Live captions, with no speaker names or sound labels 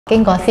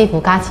經過師傅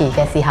加持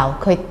嘅時候，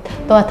佢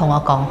都係同我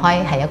講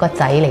開係一個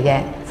仔嚟嘅，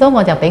所以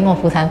我就俾我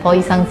婦產科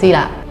醫生知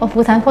啦。我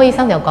婦產科醫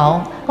生就講，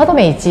我都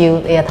未照，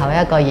你又頭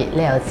一個月，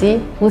你又知。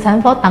婦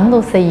產科等到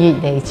4月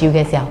嚟照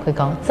嘅時候，佢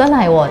講真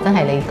係喎，真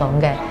係你講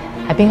嘅，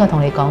係邊個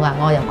同你講㗎？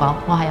我又講，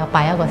我係有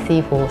拜一個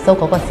師傅，所以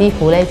嗰個師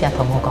傅咧就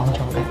同我講咗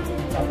嘅。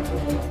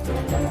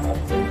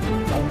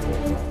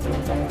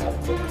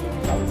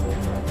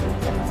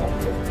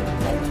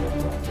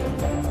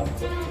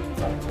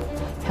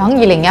喺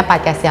2018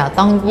嘅時候，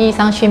當醫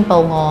生宣布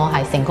我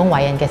係成功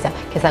懷孕嘅時候，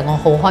其實我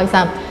好開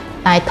心。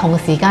但係同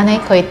時間咧，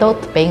佢都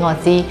俾我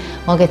知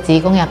我嘅子宮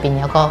入邊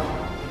有個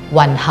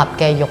混合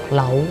嘅肉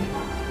瘤，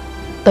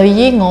對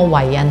於我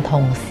懷孕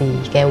同時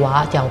嘅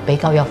話就比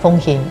較有風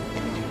險。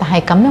但係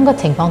咁樣嘅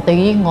情況對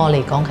於我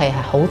嚟講係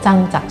好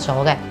掙扎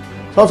咗嘅。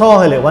初初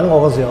佢嚟揾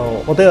我嘅時候，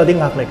我都有啲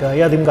壓力嘅，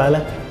因為點解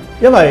呢？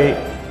因為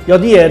有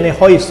啲嘢你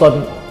可以信，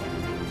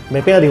未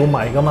必一定要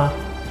迷噶嘛。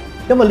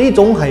因為呢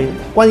種係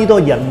關於到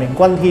人命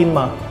關天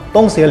嘛。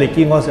當時嚟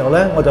見我嘅時候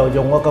呢，我就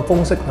用我嘅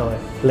方式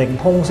嚟靈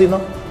通先咯，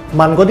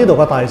問過呢度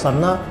嘅大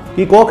神啦。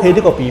結果佢呢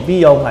個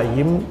BB 有危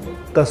險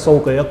嘅數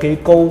據有幾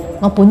高？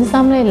我本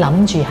身咧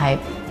諗住係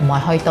唔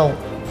係開刀，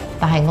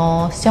但係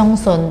我相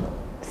信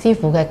師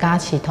傅嘅加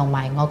持同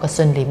埋我嘅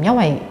信念，因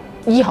為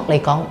醫學嚟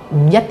講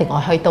唔一定我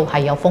開刀係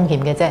有風險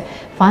嘅啫，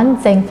反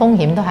正風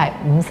險都係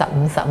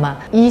50-50嘛。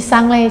醫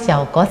生咧就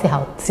嗰時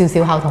候笑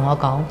笑口同我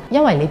講，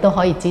因為你都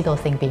可以知道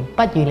性變，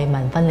不如你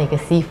問翻你嘅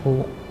師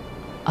傅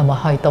係咪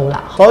開刀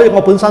啦。所以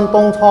我本身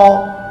當初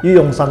要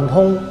用神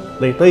通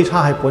嚟對測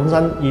係本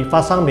身而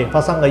發生未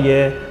發生嘅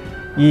嘢，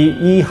而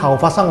以後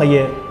發生嘅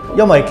嘢，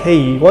因為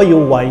佢如果要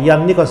懷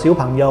孕呢個小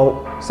朋友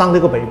生呢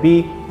個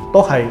BB 都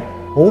係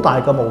好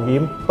大嘅冒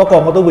險，不過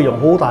我都會用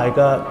好大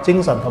嘅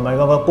精神同埋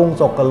我嘅工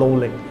作嘅努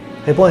力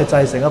去幫佢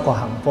製成一個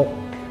幸福。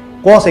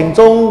過程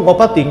中我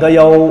不斷嘅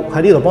有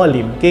喺呢度幫佢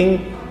念經，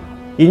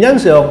原因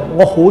上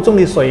我好中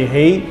意隨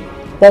喜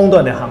幫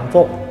到人哋幸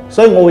福，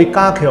所以我會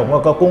加強我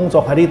嘅工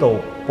作喺呢度，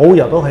保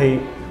佑到佢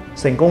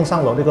成功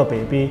生落呢個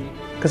BB。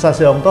其實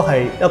上都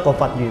係一個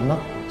佛緣咯，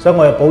所以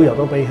我又保佑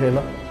到俾佢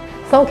咯。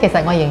所以其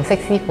實我認識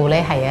師傅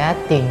咧係有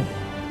一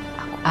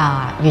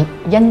段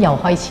因由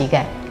開始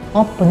嘅。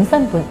我本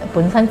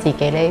身自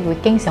己咧會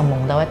經常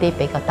夢到一啲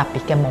比較特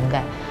別嘅夢嘅，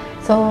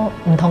所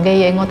以唔同嘅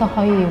嘢我都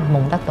可以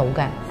夢得到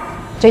嘅。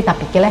最特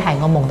別嘅咧係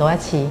我夢到一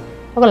次一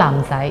個男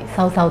仔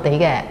瘦瘦地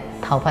嘅，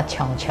頭髮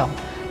長長，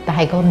但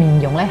係個面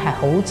容咧係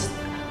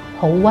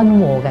好溫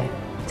和嘅。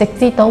直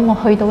至到我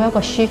去到一個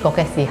書局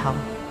嘅時候，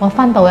我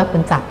翻到一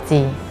本雜誌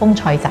《風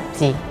采》雜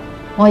誌，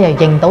我又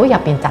認到入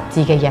邊雜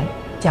誌嘅人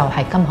就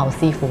係金口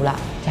師傅啦，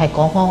就係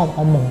講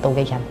我夢到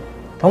嘅人。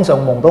通常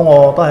夢到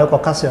我都係一個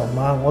吉祥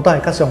嘛，我都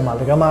係吉祥物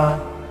嚟噶嘛。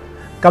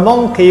咁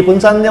樣佢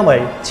本身因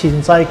為前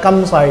世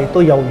今世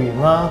都有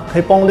緣啦，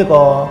佢幫呢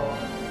個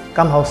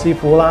金口師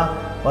傅啦，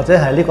或者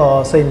係呢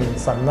個四面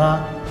神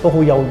啦，都好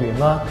有緣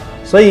啦，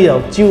所以又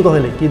招到佢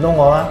嚟見到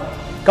我啦。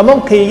咁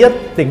樣佢一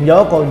定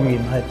有一個緣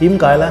係點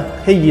解呢？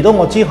佢遇到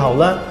我之後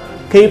呢，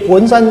佢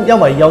本身因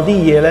為有啲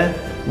嘢呢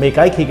未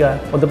解決嘅，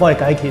我就幫佢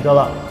解決咗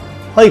啦。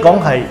可以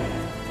講係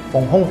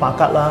逢凶化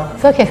吉啦。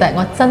所以其實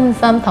我真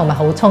心同埋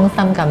好衷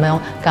心咁樣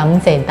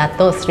感謝拿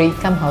督斯里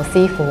金口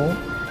師傅，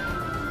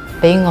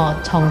俾我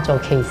創造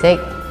奇蹟，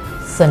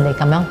順利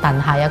咁樣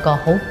誕下一個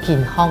好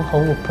健康、好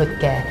活潑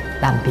嘅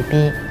男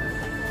BB。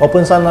我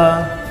本身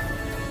啦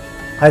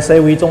喺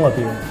社會中入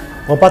邊，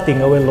我不斷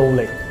嘅會努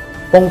力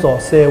幫助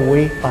社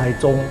會大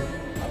眾，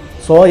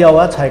所有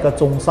一切嘅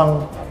眾生，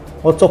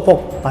我祝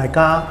福大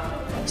家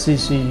事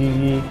事如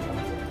意、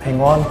平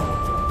安。